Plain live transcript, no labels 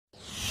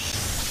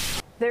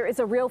There is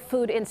a real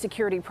food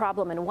insecurity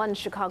problem in one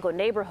Chicago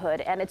neighborhood,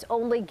 and it's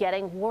only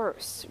getting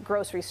worse.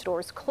 Grocery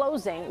stores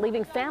closing,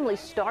 leaving families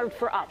starved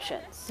for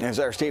options. As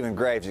our Stephen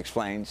Graves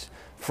explains,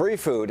 free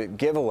food at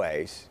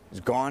giveaways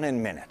is gone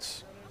in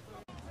minutes.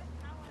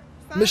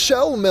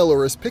 Michelle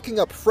Miller is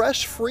picking up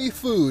fresh, free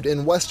food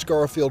in West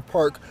Garfield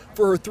Park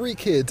for her 3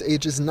 kids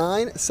ages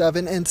 9,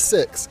 7, and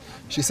 6.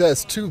 She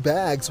says 2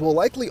 bags will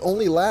likely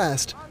only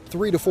last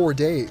 3 to 4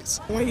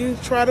 days. When you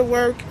try to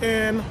work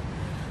and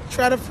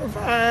try to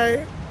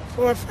provide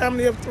for a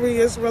family of 3,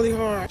 it's really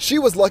hard. She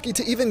was lucky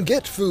to even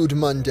get food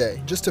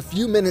Monday. Just a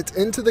few minutes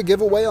into the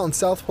giveaway on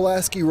South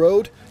Pulaski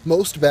Road,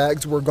 most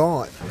bags were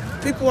gone.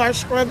 People are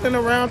struggling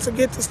around to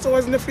get to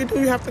stores, and if you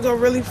do, you have to go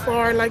really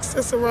far, like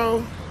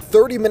Cicero.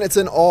 30 minutes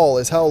in all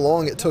is how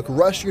long it took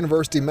Rush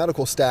University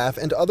medical staff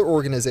and other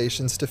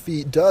organizations to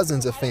feed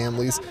dozens of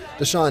families.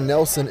 Deshaun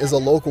Nelson is a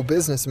local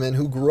businessman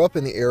who grew up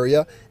in the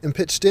area and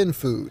pitched in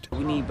food.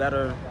 We need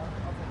better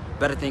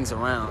things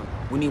around.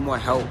 We need more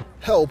help.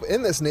 Help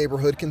in this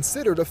neighborhood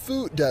considered a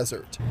food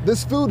desert.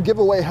 This food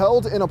giveaway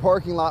held in a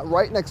parking lot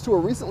right next to a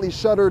recently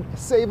shuttered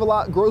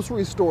Save-A-Lot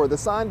grocery store. The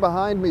sign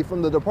behind me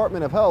from the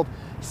Department of Health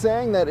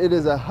saying that it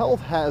is a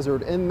health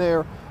hazard in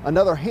there.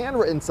 Another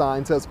handwritten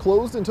sign says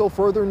closed until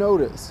further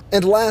notice.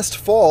 And last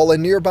fall, a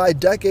nearby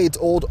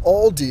decades-old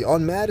Aldi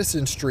on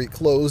Madison Street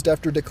closed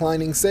after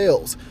declining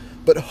sales.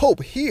 But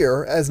hope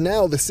here, as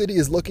now the city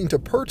is looking to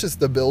purchase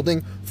the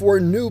building for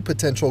a new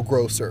potential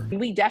grocer.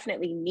 We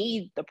definitely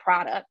need the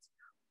product,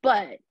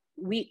 but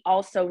we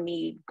also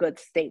need good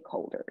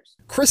stakeholders.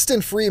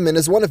 Kristen Freeman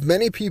is one of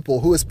many people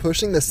who is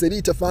pushing the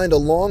city to find a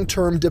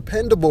long-term,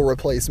 dependable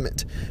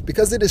replacement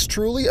because it is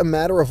truly a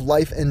matter of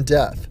life and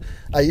death.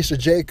 Aisha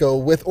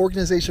Jaco with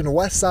organization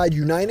West Side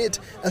United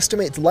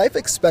estimates life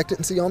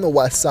expectancy on the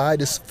West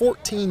Side is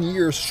 14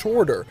 years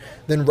shorter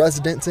than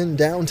residents in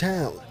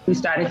downtown. We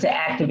started to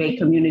activate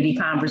community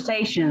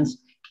conversations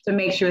to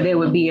make sure there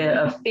would be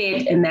a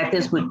fit and that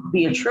this would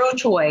be a true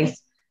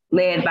choice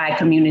led by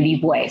community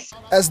voice.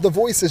 As the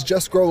voices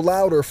just grow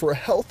louder for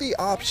healthy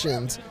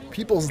options,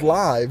 people's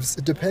lives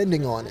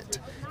depending on it.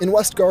 In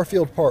West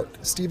Garfield Park,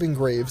 Stephen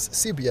Graves,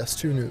 CBS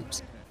 2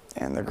 News.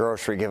 And the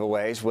grocery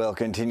giveaways will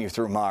continue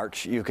through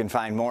March. You can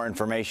find more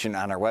information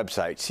on our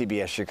website,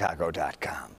 cbschicago.com.